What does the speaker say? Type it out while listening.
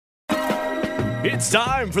It's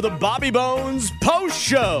time for the Bobby Bones Post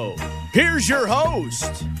Show. Here's your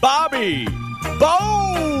host, Bobby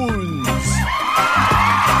Bones.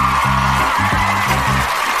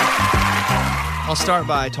 I'll start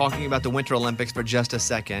by talking about the Winter Olympics for just a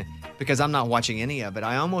second because I'm not watching any of it.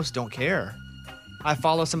 I almost don't care. I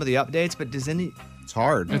follow some of the updates, but It's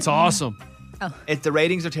hard. It's awesome. the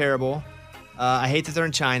ratings are terrible. I hate that they're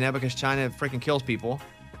in China because China freaking kills people.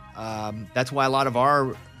 That's why a lot of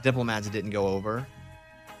our diplomats didn't go over.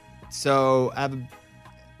 So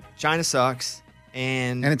China sucks,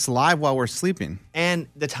 And it's live while we're sleeping. and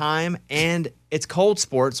the time, and it's cold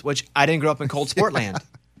sports, which I didn't grow up in cold sport land.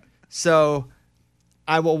 So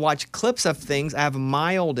I will watch clips of things. I have a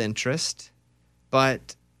mild interest,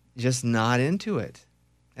 but just not into it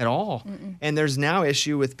at all. And there's now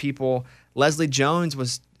issue with people. Leslie Jones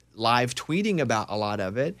was live tweeting about a lot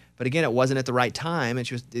of it, but again, it wasn't at the right time, and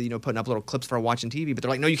she was putting up little clips for her watching TV. But they're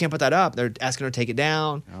like, no, you can't put that up. They're asking her to take it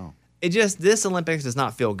down. Oh. This Olympics does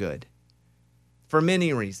not feel good for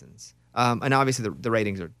many reasons. And obviously the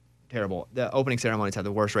ratings are terrible. The opening ceremonies have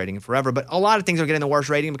the worst rating in forever, but a lot of things are getting the worst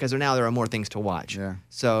rating because there are more things to watch. Yeah.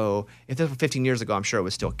 So if this were 15 years ago, I'm sure it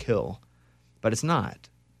would still kill, but it's not.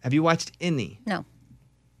 Have you watched any? No.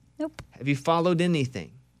 Nope. Have you followed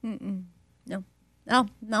anything? No.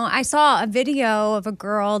 No. I saw a video of a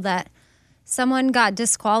girl that someone got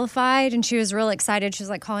disqualified and she was real excited. She was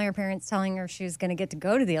like calling her parents, telling her she was going to get to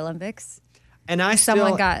go to the Olympics. And I Someone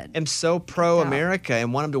still got am so pro-America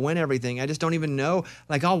and want them to win everything. I just don't even know.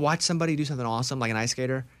 Like, I'll watch somebody do something awesome, like an ice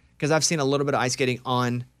skater, because I've seen a little bit of ice skating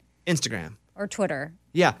on Instagram. Or Twitter.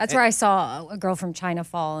 Yeah. That's where I saw a girl from China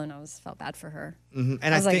fall and I felt bad for her. And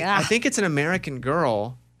I was like, I think it's an American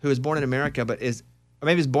girl who was born in America, or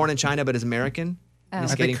maybe is born in China but is American. And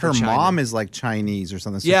is I skating think her for China. mom is like Chinese or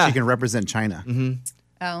something, so Yeah. she can represent China.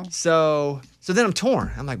 Oh. So then I'm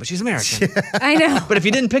torn. I'm like, but she's American. I know. But if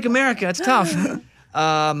you didn't pick America, it's tough.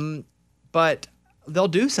 But they'll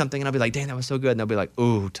do something, and I'll be like, dang, that was so good. And they'll be like,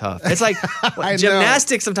 ooh, tough. It's like I know.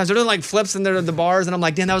 gymnastics sometimes. They're doing like flips in the bars, and I'm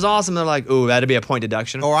like, damn, that was awesome. And they're like, ooh, that'd be a point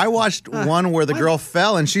deduction. Or I watched one where the girl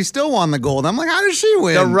fell and she still won the gold. I'm like, how did she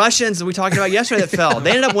win? The Russians we talked about yesterday that fell,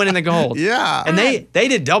 they ended up winning the gold. Yeah. And they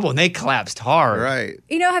did double, and they collapsed hard. Right.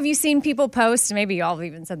 Have you seen people post, maybe y'all have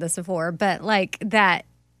even said this before, but like that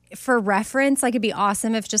for reference, like it'd be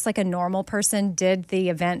awesome if just like a normal person did the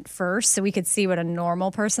event first so we could see what a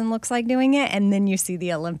normal person looks like doing it, and then you see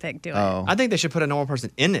the Olympic do it. Oh. I think they should put a normal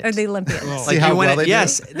person in it. Or the Olympians. See how you win well it. they do?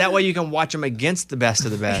 Yes, that way you can watch them against the best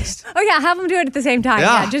of the best. Oh, yeah, have them do it at the same time.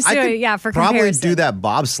 Yeah. Yeah, just I do could it, for probably comparison. do that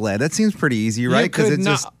bobsled. That seems pretty easy, right? could it's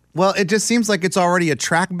not- just it just seems like it's already a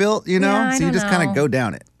track built, Yeah, I so you don't just kind know. of go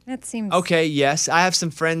down it. That seems Okay, yes. I have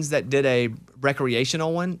some friends that did a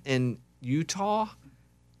recreational one in Utah.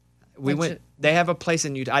 They have a place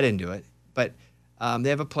in Utah. I didn't do it, but they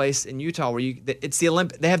have a place in Utah where it's the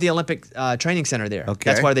Olympic. They have the Olympic training center there. Okay.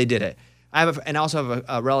 That's why they did it. I also have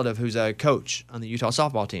a relative who's a coach on the Utah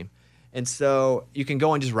softball team, and so you can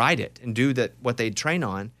go and just ride it and do what they train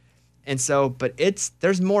on. And so, but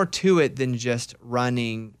there's more to it than just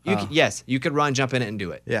running. Yes, you could run, jump in it, and do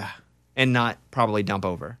it, Yeah. and not probably dump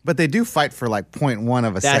over. But they do fight for like 0.1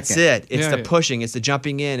 of a That's second. it. It's Yeah, the yeah. pushing. It's the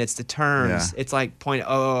jumping in. It's the turns. Yeah. It's like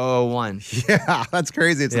 0.0001. Yeah, that's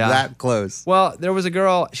crazy. It's Yeah. that close. Well, there was a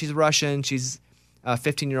girl. She's Russian. She's a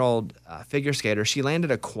 15-year-old figure skater. She landed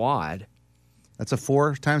a quad. That's a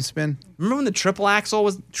 4-time spin. Remember when the triple axel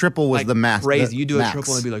was Triple was like the max. crazy? the You do max. a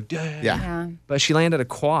triple and it'd be like, dang. Yeah. yeah. But she landed a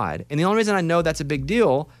quad. And the only reason I know that's a big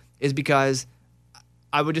deal is because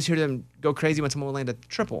I would just hear them go crazy when someone would land a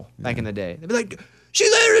triple back in the day. They'd be like, she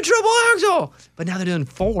landed a triple axel. But now they're doing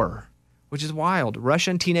 4, which is wild.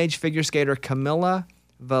 Russian teenage figure skater Kamila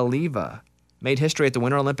Valieva made history at the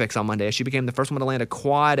Winter Olympics on Monday. She became the first one to land a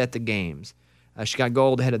quad at the Games. She got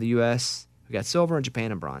gold ahead of the U.S., who got silver, and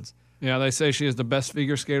Japan and bronze. Yeah, they say she is the best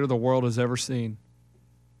figure skater the world has ever seen.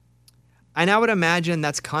 And I would imagine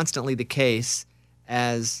that's constantly the case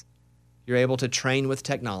as you're able to train with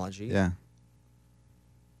technology. Yeah.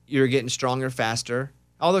 You're getting stronger, faster.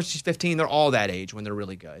 Although she's 15, they're all that age when they're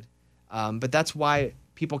really good. But that's why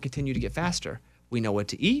people continue to get faster. We know what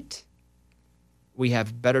to eat. We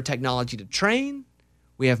have better technology to train.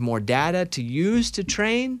 We have more data to use to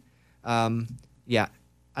train.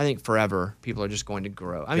 I think forever people are just going to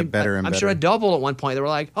grow. I mean, better and I'm sure a better. double at one point they were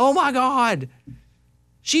like, "Oh my God,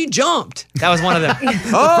 she jumped." That was one of them.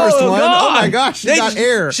 First Oh one? God. Oh my gosh, she got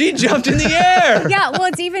air. She jumped in the air. Yeah, well,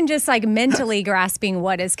 it's even just like mentally grasping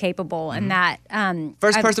what is capable and that.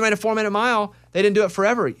 First person ran a 4-minute mile. They didn't do it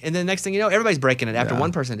forever, and then next thing you know, everybody's breaking it after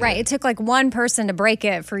one person did Right. it. It took like one person to break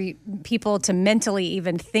it for people to mentally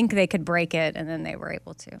even think they could break it, and then they were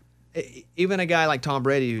able to. even a guy like Tom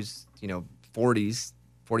Brady, who's 40s,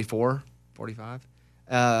 44, 45,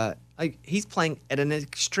 like he's playing at an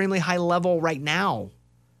extremely high level right now.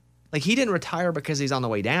 Like he didn't retire because he's on the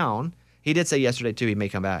way down. He did say yesterday too he may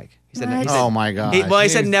come back. He said, What? Oh my God. he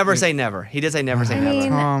said never say never. He did say never say never.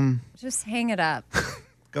 Tom, Just hang it up.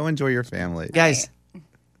 go enjoy your family. Guys,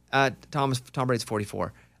 Tom Brady's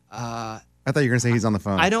 44. I thought you were gonna say he's on the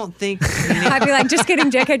phone. I don't think I'd be like, just kidding,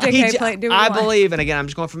 JK, play, do what I you want. believe, and again, I'm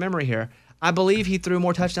just going from memory here. I believe he threw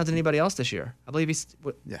more touchdowns than anybody else this year. I believe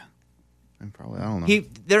Yeah, and probably I don't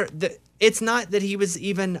know. It's not that he was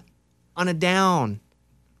even on a down.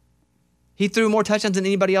 He threw more touchdowns than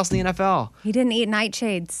anybody else in the NFL. He didn't eat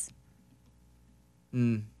nightshades.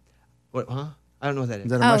 What? Huh? I don't know what that is.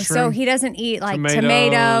 Is that a Oh, mushroom? so he doesn't eat like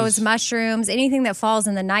tomatoes, mushrooms, anything that falls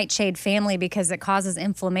in the nightshade family because it causes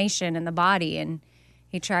inflammation in the body. And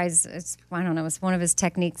he tries, it's one of his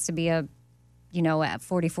techniques to be a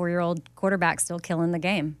 44-year-old quarterback still killing the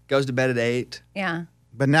game. Goes to bed at 8. Yeah.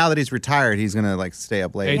 But now that he's retired, he's gonna like stay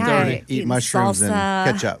up late, 8:30. Yeah, eat eating mushrooms salsa.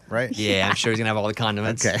 and ketchup, right? Yeah, I'm sure he's going to have all the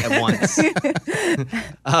condiments Okay. at once.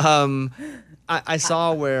 I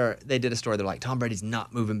saw where they did a story. They're like, Tom Brady's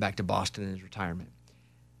not moving back to Boston in his retirement.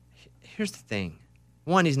 Here's the thing.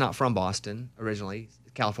 One, he's not from Boston originally. He's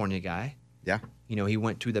a California guy. Yeah. He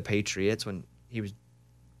went to the Patriots when he was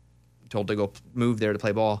told to go move there to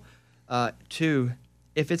play ball. Two,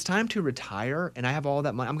 if it's time to retire and I have all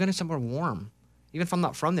that money, I'm going to somewhere warm. Even if I'm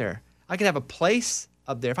not from there. I could have a place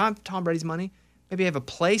up there. If I have Tom Brady's money, maybe I have a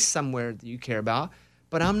place somewhere that you care about.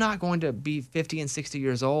 But I'm not going to be 50 and 60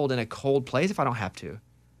 years old in a cold place if I don't have to.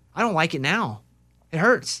 I don't like it now. It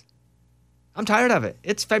hurts. I'm tired of it.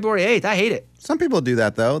 It's February 8th. I hate it. Some people do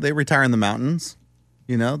that though. They retire in the mountains.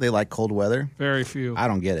 They like cold weather. Very few. I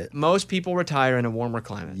don't get it. Most people retire in a warmer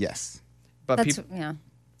climate. Yes. But That's, people,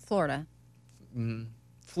 Florida.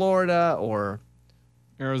 Florida or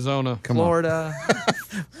Arizona. Come on. Florida.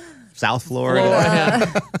 South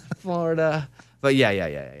Florida. Florida. But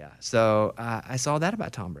yeah. So I saw that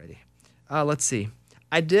about Tom Brady. Let's see.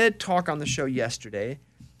 I did talk on the show yesterday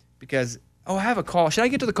because, I have a call. Should I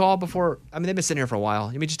get to the call before? I mean, they've been sitting here for a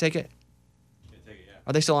while. You mean just take it? Take it, yeah.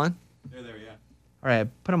 Are they still on? They're there, yeah. All right,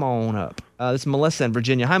 put them on up. This is Melissa in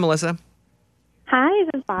Virginia. Hi, Melissa. Hi,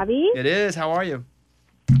 this is Bobby. It is. How are you?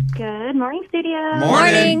 Good morning, studio.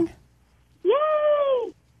 Morning.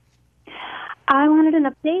 Yay! I wanted an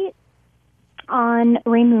update on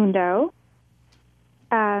Raymundo.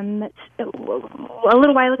 A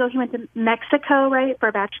little while ago, he went to Mexico, right, for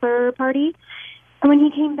a bachelor party. And when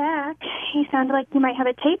he came back, he sounded like he might have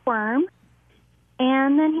a tapeworm.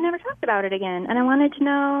 And then he never talked about it again. And I wanted to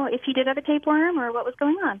know if he did have a tapeworm or what was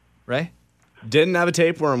going on. Ray? Didn't have a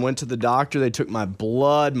tapeworm. Went to the doctor. They took my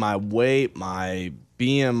blood, my weight, my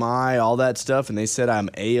BMI, all that stuff, and they said I'm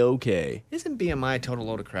A-OK. Isn't BMI a total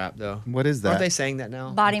load of crap, though? What is that? Aren't they saying that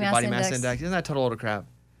now? Body Like the mass index. Isn't that a total load of crap?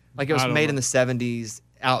 Like it was I don't made know. in the 70s,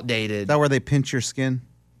 outdated, Is that where they pinch your skin?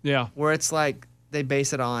 Yeah. where it's like they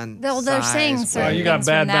base it on Well, they're size, saying weight. certain you got things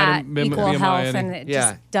bad from that BMI equal health, in and it. it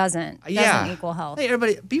Yeah. just doesn't equal health.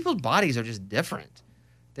 Hey, people's bodies are just different.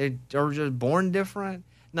 They are just born different.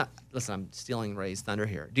 Not, listen, I'm stealing Ray's thunder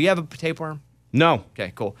here. Do you have a tapeworm? No.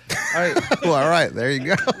 Okay, cool. All right, Well, all right. There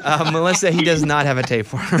you go. Melissa, he does not have a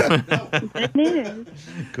tapeworm. Good news.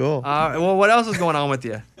 Cool. Well, what else is going on with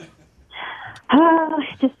you?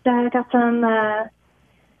 Just got some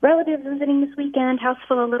relatives visiting this weekend, house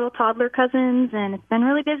full of little toddler cousins, and it's been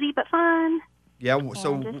really busy but fun. Yeah,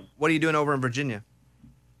 so just- what are you doing over in Virginia?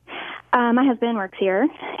 My husband works here,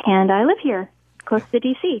 and I live here, close to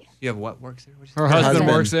D.C. You have what works there? Her husband husband.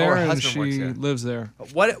 works there, Oh, her and husband works she there. lives there.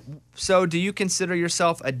 So do you consider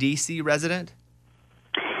yourself a DC resident?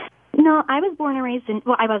 No, I was born and raised in,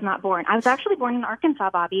 well, I was not born. I was actually born in Arkansas,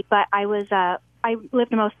 Bobby, but I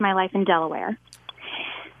lived most of my life in Delaware.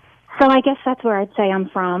 So I guess that's where I'd say I'm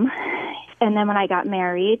from. And then when I got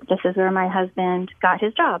married, this is where my husband got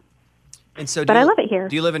his job. And so, But I love it here.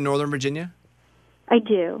 Do you live in Northern Virginia? I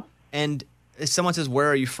do. And if someone says, "Where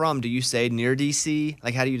are you from?" Do you say near DC?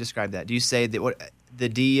 Like, how do you describe that? Do you say that the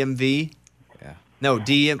DMV? Yeah. No,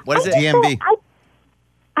 What is it? DMV.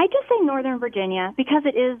 I just say Northern Virginia because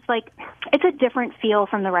it is it's a different feel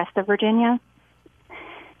from the rest of Virginia.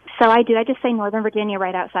 So I just say Northern Virginia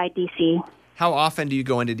right outside D.C. How often do you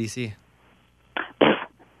go into DC?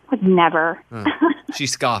 Never. She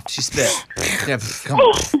scoffed. She spit. Yeah. Come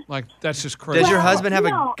on. Like, that's just crazy. Does your husband have a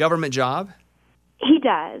no. government job? He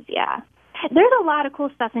does, yeah. There's a lot of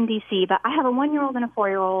cool stuff in D.C., but I have a 1-year-old and a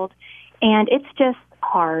 4-year-old, and it's just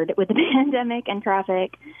hard with the pandemic and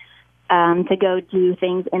traffic to go do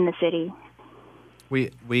things in the city.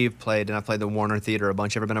 We've played, and I've played the Warner Theater a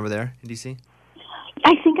bunch. Ever been over there in D.C.?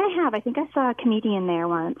 I think I have. I think I saw a comedian there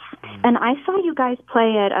once. And I saw you guys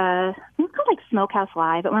play at, it was called like Smokehouse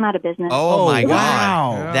Live. It went out of business. Oh, my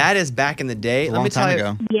wow. God. That is back in the day. A Let long me tell time you,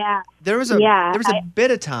 ago. Yeah. there was a Yeah, bit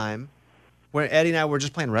of time where Eddie and I were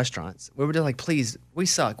just playing restaurants. We were just like, please, we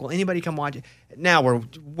suck. Will anybody come watch it? Now we're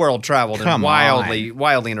world traveled and Come wildly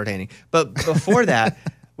entertaining. But before that,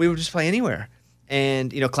 we would just play anywhere.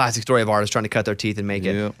 And, classic story of artists trying to cut their teeth and make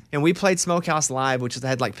it. Yep. And we played Smokehouse Live, which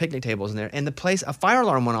had like picnic tables in there. And the place, a fire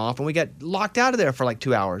alarm went off, and we got locked out of there for like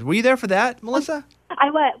 2 hours. Were you there for that, Melissa?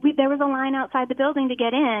 There was a line outside the building to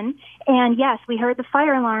get in, and yes, we heard the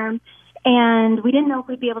fire alarm, and we didn't know if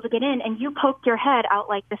we'd be able to get in, and you poked your head out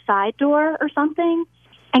like the side door or something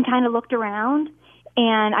and kind of looked around.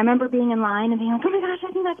 And I remember being in line and being like, oh my gosh,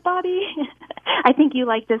 I think that's Bobby. I think you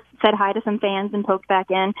just said hi to some fans and poked back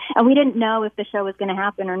in. And we didn't know if the show was going to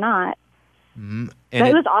happen or not. And But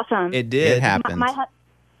it was awesome. It did. It happened.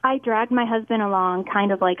 I dragged my husband along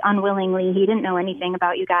kind of like unwillingly. He didn't know anything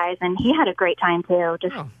about you guys, and he had a great time too.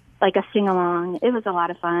 Just like a sing-along. It was a lot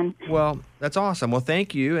of fun. Well, that's awesome. Well,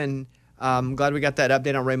 thank you. And I'm glad we got that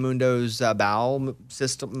update on Raymundo's bowel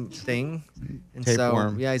system thing. And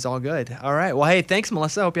Tapeworm. yeah, he's all good. All right. Well, hey, thanks,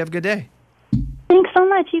 Melissa. Hope you have a good day. Thanks so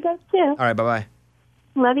much. You guys too. All right. Bye-bye.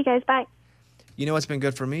 Love you guys. Bye. You know what's been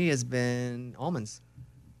good for me has been almonds.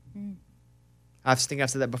 I think I've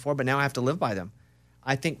said that before, but now I have to live by them.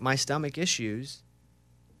 I think my stomach issues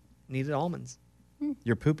needed almonds.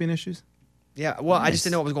 Your pooping issues? Yeah, well, I just Nice.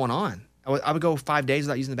 didn't know what was going on. I would go 5 days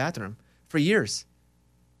without using the bathroom for years.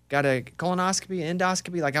 Got a colonoscopy,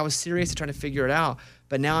 endoscopy. Like, I was serious to trying to figure it out.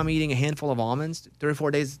 But now I'm eating a handful of almonds 3 or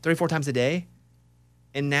 4 times a day.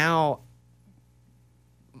 And now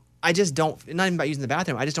I just don't, not even about using the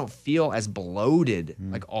bathroom, I just don't feel as bloated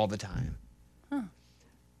like all the time.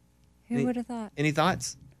 Who would have thought? Any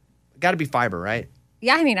thoughts? Got to be fiber, right?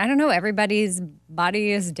 Yeah, I mean, I don't know. Everybody's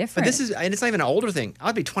body is different. But and it's not even an older thing.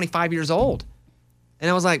 I'd be 25 years old. And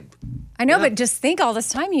I was like, I know, but just think all this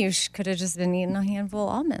time you could have just been eating a handful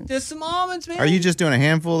of almonds. just some almonds, man. Are you just doing a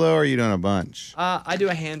handful, though, or are you doing a bunch? I do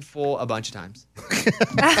a handful a bunch of times.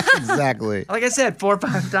 Exactly. Like I said, 4 or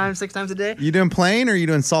 5 times, 6 times a day. You doing plain or are you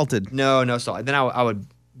doing salted? No salt. Then I would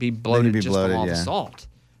be bloated be just bloated, from all the yeah. salt.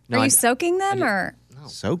 No, Are I- you soaking them or no.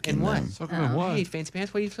 Soaking in what? them. Soaking in what? Hey, fancy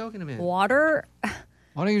pants, what are you soaking them in? water?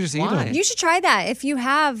 Why don't you just eat Why? them? You should try that if you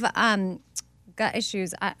have gut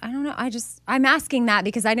issues. I don't know. I'm asking that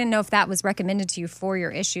because I didn't know if that was recommended to you for your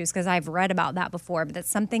issues because I've read about that before. But that's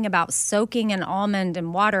something about soaking an almond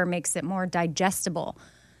in water makes it more digestible.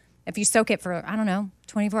 If you soak it for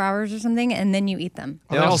 24 hours or something, and then you eat them.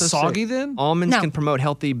 Are they all also say soggy then? Almonds No. can promote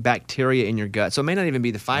healthy bacteria in your gut, so it may not even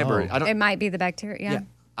be the fiber. I don't. It might be the bacteria.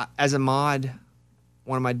 Yeah. As a mod,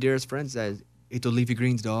 one of my dearest friends says, "Eat those leafy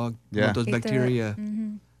greens, dog. Yeah. Want those Eat the- bacteria."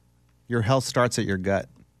 Your health starts at your gut.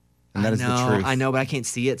 And that is the truth. I know, but I can't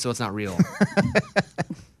see it, so it's not real. Like,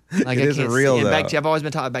 It I isn't can't real, see it. though. I've always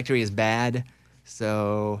been taught bacteria is bad,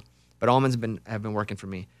 but almonds have been working for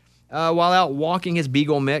me. While out walking his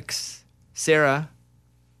Beagle mix, Sarah,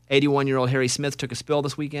 81-year-old Harry Smith, took a spill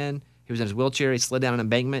this weekend. He was in his wheelchair. He slid down an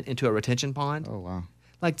embankment into a retention pond. Oh, wow.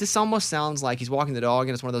 Like, this almost sounds like he's walking the dog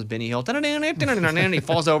and it's one of those Benny Hill. And he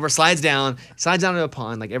falls over, slides down into a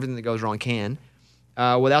pond, like everything that goes wrong can.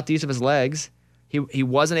 Without the use of his legs, he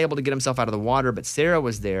wasn't able to get himself out of the water, but Sarah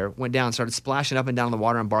was there, went down, started splashing up and down in the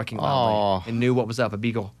water and barking loudly, Aw. and knew what was up, a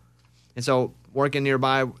beagle. And so, working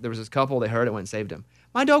nearby, there was this couple, they heard it, went and saved him.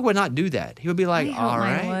 My dog would not do that. He would be like, I hope all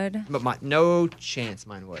mine right. would. But no chance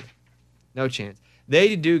mine would. No chance.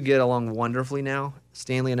 They do get along wonderfully now,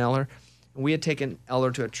 Stanley and Eller. We had taken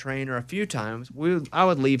Eller to a trainer a few times. I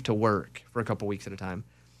would leave to work for a couple weeks at a time.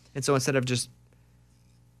 And so instead of just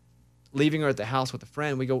leaving her at the house with a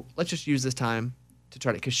friend, we go, let's just use this time to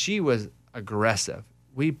try to, because she was aggressive.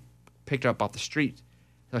 We picked her up off the street.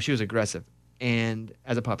 So she was aggressive and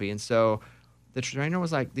as a puppy. And so the trainer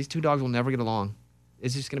was like, these two dogs will never get along.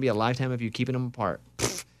 It's just going to be a lifetime of you keeping them apart.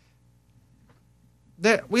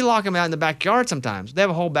 We lock them out in the backyard sometimes. They have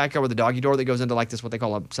a whole backyard with a doggy door that goes into like this, what they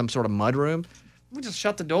call some sort of mud room. We just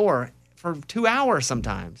shut the door for 2 hours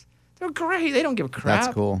sometimes. They're great. They don't give a crap.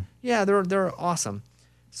 That's cool. Yeah, they're awesome.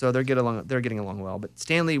 So they're getting along well. But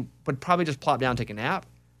Stanley would probably just plop down and take a nap,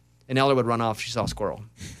 and Eller would run off if she saw a squirrel.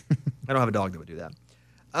 I don't have a dog that would do that.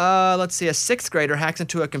 Let's see. A 6th grader hacks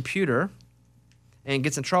into a computer and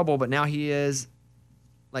gets in trouble, but now he is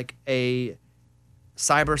like a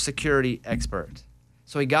cybersecurity expert.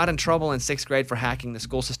 So he got in trouble in 6th grade for hacking the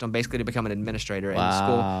school system, basically to become an administrator in the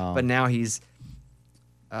school. Wow. But now he's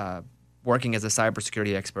working as a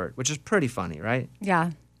cybersecurity expert, which is pretty funny, right?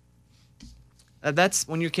 Yeah. That's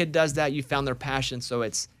when your kid does that, you found their passion, so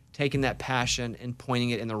it's taking that passion and pointing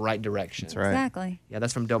it in the right direction. That's right. Exactly. Yeah,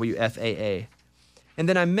 that's from WFAA. And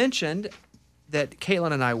then I mentioned that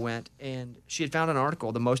Caitlin and I went, and she had found an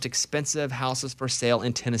article, the most expensive houses for sale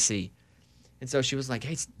in Tennessee. And so she was like,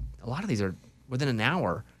 hey, a lot of these are within an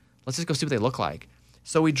hour. Let's just go see what they look like.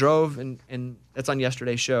 So we drove, and that's on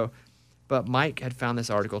yesterday's show. But Mike had found this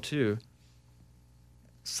article too.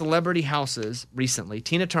 Celebrity houses recently.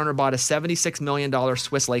 Tina Turner bought a $76 million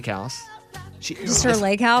Swiss lake house. Just her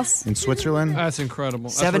lake house. In Switzerland? That's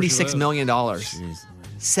incredible. That's where she $76 lives. million. Jeez.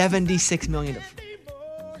 $76 million.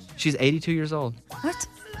 She's 82 years old. What?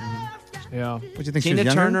 Yeah. What do you think? Tina she was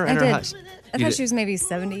younger? Turner and I her did. husband. I thought she was maybe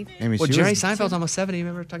 70. Maybe Well, she Jerry was, Seinfeld's almost 70. You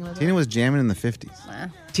remember talking about that? Tina was jamming in the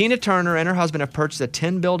 50s. Tina Turner and her husband have purchased a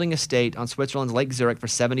 10-building estate on Switzerland's Lake Zurich for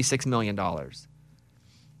 $76 million.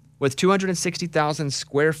 With 260,000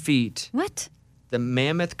 square feet, What? the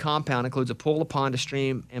mammoth compound includes a pool, a pond, a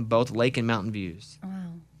stream, and both lake and mountain views.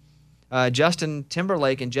 Wow. Justin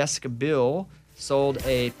Timberlake and Jessica Biel sold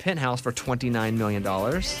a penthouse for $29 million.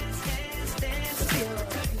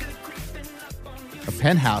 A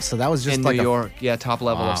penthouse. So that was just in like New a York. Yeah, top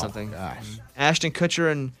level Wow, of something. gosh. Ashton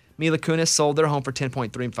Kutcher and Mila Kunis sold their home for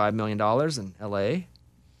 $10.35 million in L.A.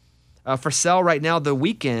 For sale right now, The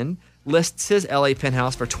Weeknd lists his L.A.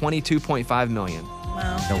 penthouse for $22.5 million.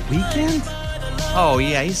 The Weeknd? Oh,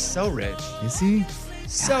 yeah, he's so rich. Is he?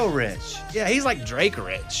 So rich. Yeah, he's like Drake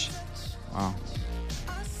rich. Wow.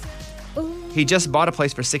 He just bought a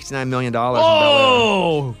place for $69 million in Bel Air.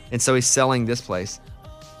 Oh! And so he's selling this place.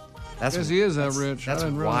 That's Yes, he is that rich. I That's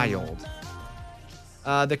didn't realize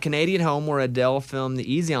wild. The Canadian home where Adele filmed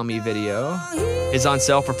the Easy on Me video is on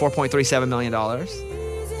sale for $4.37 million.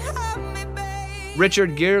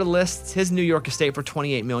 Richard Gere lists his New York estate for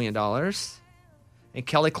 $28 million. And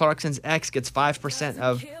Kelly Clarkson's ex gets 5%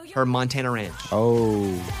 of her Montana ranch. Oh.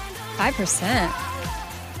 5%.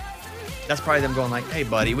 That's probably them going like, "Hey,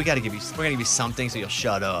 buddy, we're gonna give you something so you'll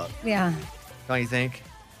shut up." Yeah. Don't you think?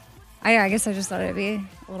 I guess I just thought it'd be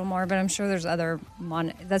a little more, but I'm sure there's other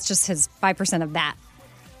that's just his 5% of that.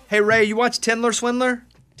 Hey, Ray, you watch Tinder Swindler?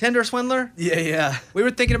 Yeah. We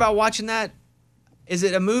were thinking about watching that. Is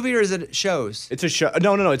it a movie or is it shows? It's a show.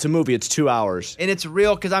 No, it's a movie. It's 2 hours. And it's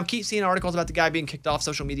real because I keep seeing articles about the guy being kicked off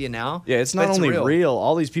social media now. Yeah, it's but not only real.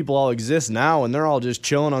 All these people all exist now, and they're all just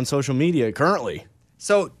chilling on social media currently.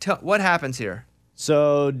 So what happens here?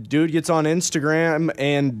 So, dude gets on Instagram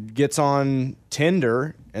and gets on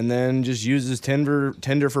Tinder, and then just uses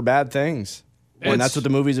Tinder for bad things. And that's what the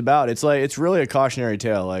movie's about. It's really a cautionary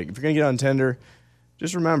tale. Like, if you're gonna get on Tinder,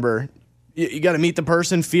 just remember, you got to meet the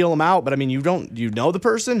person, feel them out. But I mean, you know the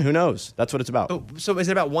person? Who knows? That's what it's about. So is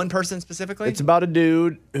it about one person specifically? It's about a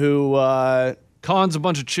dude who Cons a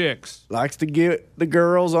bunch of chicks. likes to get the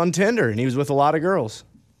girls on Tinder, and he was with a lot of girls.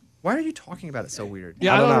 Why are you talking about it so weird?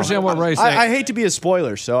 Yeah, I don't know. understand what Ray's saying. I hate to be a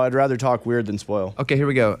spoiler, so I'd rather talk weird than spoil. Okay, here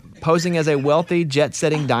we go. Posing as a wealthy,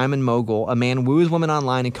 jet-setting diamond mogul, a man woos women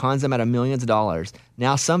online and cons them out of millions of dollars.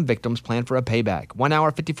 Now some victims plan for a payback. 1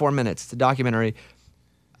 hour, 54 minutes. It's a documentary.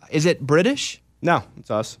 Is it British? No,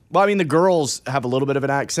 it's us. Well, I mean, the girls have a little bit of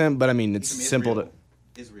an accent, but I mean, it's simple to.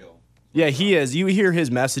 Israel. Yeah, he is. You hear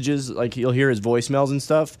his messages, like you'll hear his voicemails and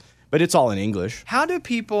stuff, but it's all in English. How do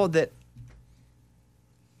people that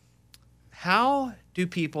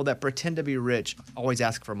pretend to be rich always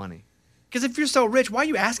ask for money? Because if you're so rich, why are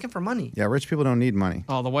you asking for money? Yeah, rich people don't need money.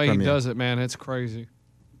 Oh, the way he from you. does it, man, it's crazy.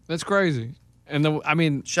 It's crazy. And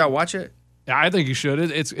Should I watch it? I think you should.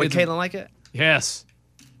 Would It's Caitlin like it? Yes.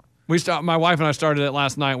 My wife and I started it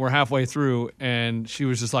last night. We're halfway through, and she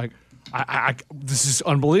was just like, this is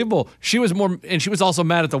unbelievable. She was also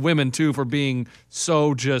mad at the women too for being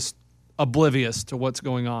so just oblivious to what's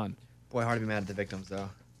going on. Boy, hard to be mad at the victims though.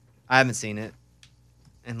 I haven't seen it.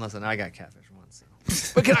 And listen, I got catfish once.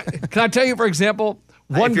 So. But can I tell you, for example,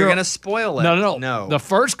 one if you're girl. gonna spoil it, No. The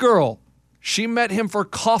first girl, she met him for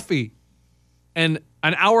coffee, and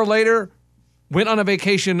an hour later, went on a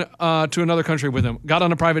vacation to another country with him. Got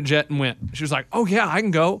on a private jet and went. She was like, "Oh yeah, I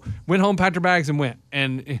can go." Went home, packed her bags, and went.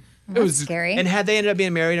 And it was Scary. And had they ended up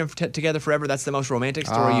being married and together forever, that's the most romantic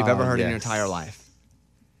story you've ever heard in your yes. entire life.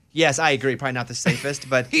 Yes, I agree. Probably not the safest,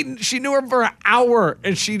 but she knew him for an hour,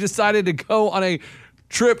 and she decided to go on a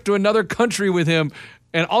trip to another country with him.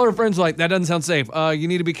 And all her friends were like, "That doesn't sound safe. You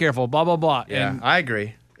need to be careful." Blah blah blah. yeah, And I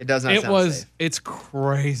agree. It does not sound safe. It's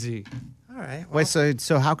crazy. All right. Well, Wait,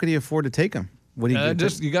 so how could he afford to take him? What do you do?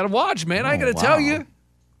 You got to watch, man. I ain't gonna wow. tell you.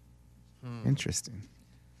 Interesting.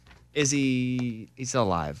 is he's still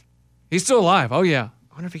alive? He's still alive. Oh yeah.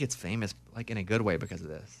 I wonder if he gets famous like in a good way because of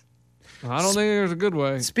this. I don't think there's a good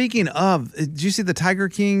way. Speaking of, did you see the Tiger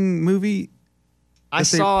King movie? I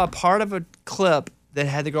saw a part of a clip that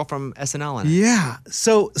had the girl from SNL in it. Yeah.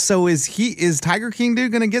 So is Tiger King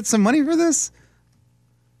dude gonna get some money for this?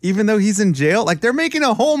 Even though he's in jail? Like they're making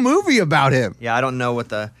a whole movie about him. Yeah, I don't know what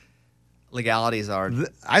the legalities are.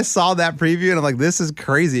 I saw that preview and I'm like, this is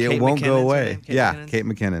crazy. Kate It won't go McKinnon's her away. name? Kate Yeah, McKinnon? Kate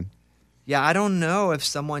McKinnon. Yeah, I don't know if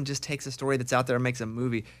someone just takes a story that's out there and makes a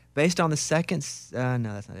movie based on the second. No,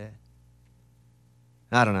 that's not it.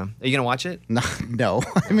 I don't know. Are you gonna watch it? No.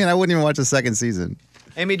 I mean, I wouldn't even watch the second season.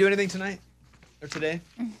 Amy, do anything tonight or today?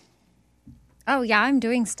 Oh yeah, I'm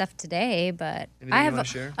doing stuff today, but Anything I you have. wanna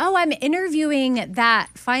share? Oh, I'm interviewing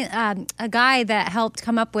a guy that helped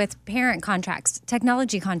come up with parent contracts,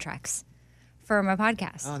 technology contracts, for my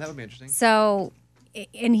podcast. Oh, that would be interesting. So,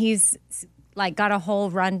 and he's like got a whole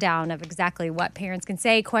rundown of exactly what parents can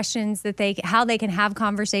say, questions that how they can have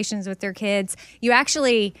conversations with their kids. You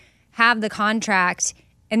actually have the contract,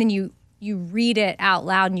 and then you read it out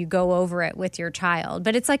loud and you go over it with your child.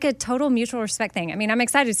 But it's like a total mutual respect thing. I mean, I'm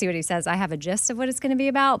excited to see what he says. I have a gist of what it's going to be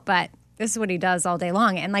about, but this is what he does all day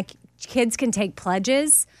long. And like kids can take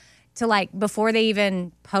pledges to like before they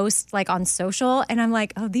even post like on social. And I'm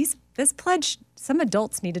like, oh, this pledge, some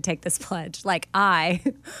adults need to take this pledge. Like I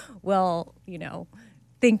will,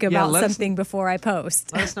 think about something before I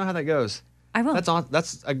post. Let us know how that goes. I will.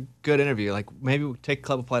 That's a good interview. Like maybe we'll take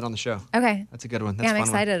Club of Play on the show. Okay. That's a good one. That's Yeah, I'm a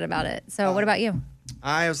fun one. excited about it. So what about you?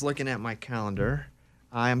 I was looking at my calendar.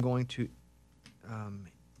 I am going to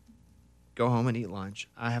go home and eat lunch.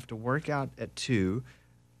 I have to work out at 2.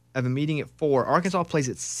 I have a meeting at 4. Arkansas plays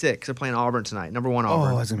at 6. They're playing Auburn tonight. Number 1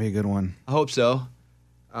 Auburn. Oh, that's gonna be a good one. I hope so.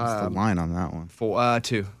 What's the line on that one?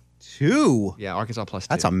 2. 2. Yeah, Arkansas plus 2.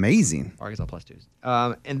 That's amazing. Arkansas plus 2.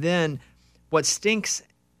 And then what stinks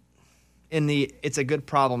it's a good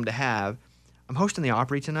problem to have. I'm hosting the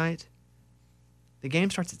Opry tonight. The game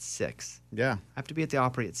starts at 6. Yeah. I have to be at the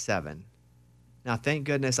Opry at 7. Now, thank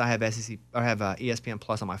goodness I have ESPN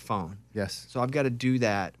Plus on my phone. Yes. So I've got to do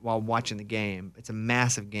that while watching the game. It's a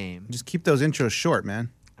massive game. Just keep those intros short, man.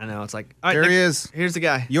 I know. It's like, all right, There he is. Here's the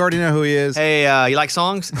guy. You already know who he is. Hey, you like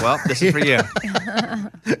songs? Well, this is for you.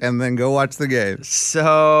 And then go watch the game.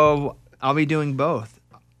 So I'll be doing both.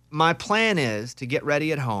 My plan is to get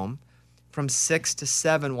ready at home from 6 to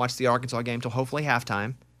 7, watch the Arkansas game till hopefully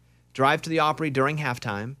halftime, drive to the Opry during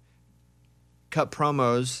halftime, cut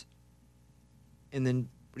promos, and then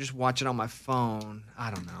just watch it on my phone.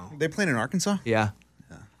 I don't know. They playing in Arkansas? Yeah.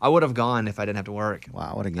 I would have gone if I didn't have to work.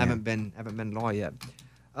 Wow, what a game. I haven't been at all yet.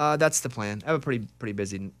 That's the plan. I have a pretty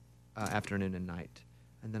busy afternoon and night.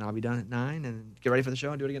 And then I'll be done at 9 and get ready for the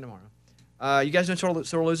show and do it again tomorrow. You guys doing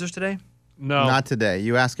Sore Losers today? No. Not today.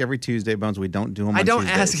 You ask every Tuesday, Bones. We don't do them on I don't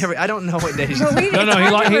Tuesdays. ask I don't know what days. No,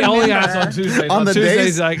 he only asks on Tuesdays. On the Tuesdays,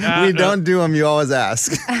 days like, we don't do them, you always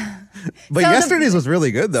ask. But yesterday's was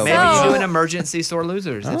really good, though. Maybe So- you do an emergency Sore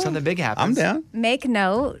Losers if something big happens. I'm down. Make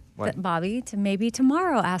note, What? Bobby, to maybe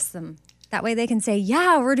tomorrow ask them. That way they can say,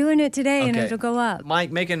 yeah, we're doing it today, and Okay. it'll go up. Mike,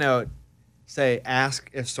 make a note. Say, ask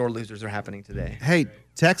if Sore Losers are happening today. Hey,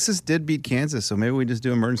 Texas did beat Kansas, so maybe we just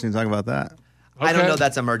do emergency and talk about that. I don't Okay. know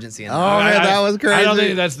that's emergency. In Oh, man, that was crazy. I don't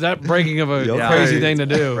think that's that breaking of a Yeah, crazy right. thing to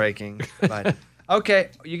do. breaking. But okay,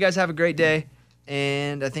 you guys have a great day,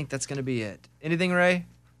 and I think that's going to be it. Anything, Ray?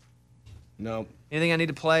 Nope. Anything I need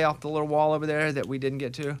to play off the little wall over there that we didn't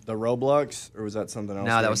get to? The Roblox, or was that something else?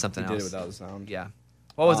 No, that was something He did else. it without the sound. Yeah.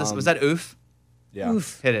 What was this? Was that oof? Yeah.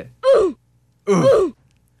 Hit it. Oof. Oof.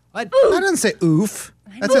 What? That doesn't say oof.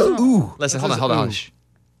 That says ooh. Listen, That hold on. says Shh.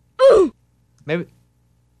 Maybe.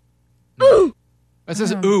 It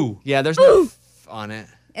says ooh. Yeah, there's no f on it.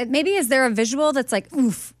 Maybe is there a visual that's like,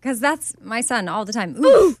 oof? Because that's my son all the time.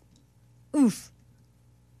 Oof. Oof.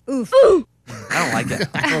 Oof. I don't like it.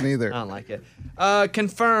 I don't either. I don't like it.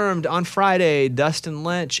 Confirmed on Friday, Dustin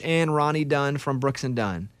Lynch and Ronnie Dunn from Brooks and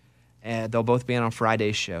Dunn. They'll both be on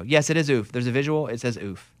Friday's show. Yes, it is oof. There's a visual. It says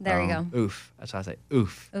oof. There you go. Oof. That's what I say.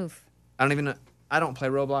 Oof. Oof. I don't even know. I don't play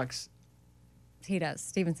Roblox. He does.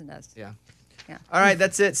 Stevenson does. Yeah. Yeah. All right,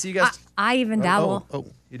 that's it. See you guys. I even dabble. Oh,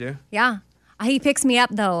 You do? Yeah. He picks me up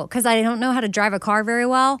though, because I don't know how to drive a car very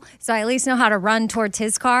well. So I at least know how to run towards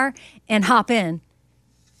his car and hop in.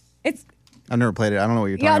 It's I've never played it. I don't know what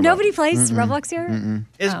you're talking yeah. about. Nobody plays Roblox here.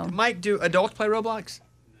 Is Oh. Mike, do adults play Roblox?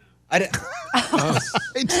 I didn't.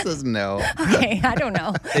 He just says no. Okay, I don't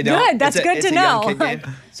know. They don't. Good. That's It's a- good it's to a young know. kid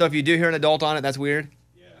game. So if you do hear an adult on it, that's weird.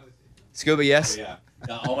 Yeah. Scuba, yes. Yeah.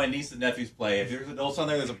 All my nieces and nephews play. If there's adults on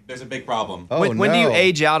there, there's a big problem. Oh, when do you no.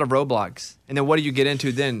 age out of Roblox? And then what do you get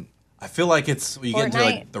into then? I feel like it's you get into Fortnite.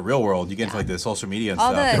 like the real world. You get into like the social media and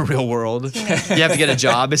All stuff. the Real world. You have to get a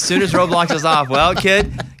job. As soon as Roblox is off, well,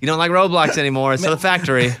 kid, you don't like Roblox anymore. It's to the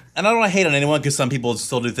factory. And I don't want to hate on anyone because some people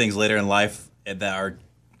still do things later in life. that are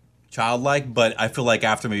childlike, but I feel like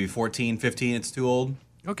after maybe 14, 15, it's too old.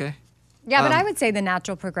 Okay. Yeah, but I would say the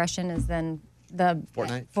natural progression is then the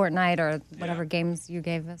Fortnite? or whatever games you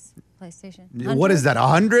gave us, PlayStation. What is that?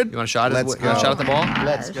 100? You want a shot? Let's You want a shot at the ball?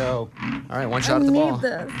 Let's go. All right, one shot at the ball.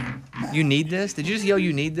 This. You need this? Did you just yell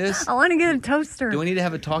you need this? I want to get a toaster. Do we need to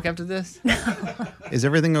have a talk after this? Is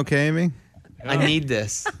everything okay, Amy? I need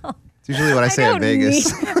this. It's usually what I say don't at Vegas.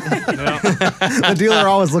 need- The dealer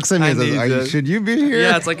always looks at me I and says, need this. should you be here?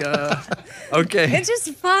 Yeah, it's like okay. It's just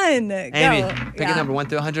fun. Amy, Go. pick a number 1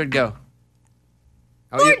 through 100. Go.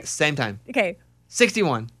 Oh, Fort- same time. Okay.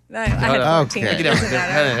 61. I had 14. Okay. It doesn't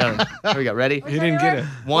matter. Here we go. Ready? He didn't get it.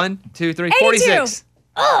 1, 2, 3, 82. 46.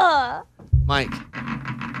 Ugh. Mike.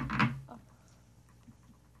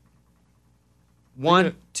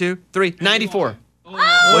 1, 2, 3, 94. What'd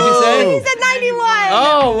you say? He said 91.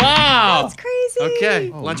 Oh, wow. That's crazy. Okay,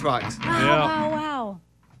 lunchbox. Wow, wow.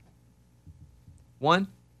 1,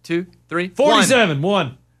 2, 3, 47.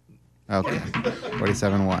 1. Okay.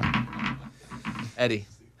 47-1. Eddie.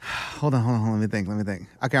 Hold on. Let me think.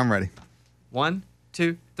 Okay, I'm ready. 1,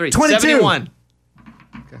 2, 3. 22. 71.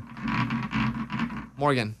 Okay.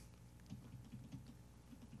 Morgan.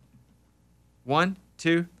 1,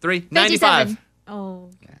 2, 3, 95. 57. Oh.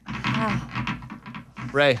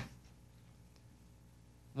 Ray.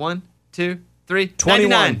 1, 2, 3, 21.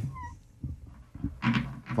 99.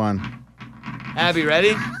 Fun. Abby, ready?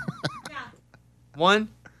 Yeah. 1,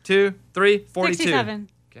 2, 3, 42. 67.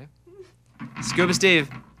 Okay. Scuba Steve.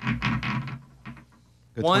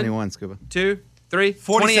 Good 1, 21, Scuba. 2, 3,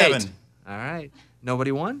 47. 28. All right.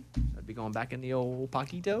 Nobody won. I'd be going back in the old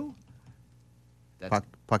Paquito. That's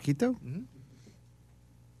Paquito?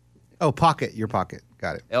 Oh, pocket. Your pocket.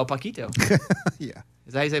 Got it. El Paquito. Yeah.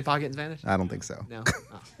 Is that how you say pocket in Spanish? I don't think so. No.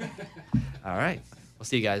 Oh. All right. We'll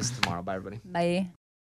see you guys tomorrow. Bye, everybody. Bye.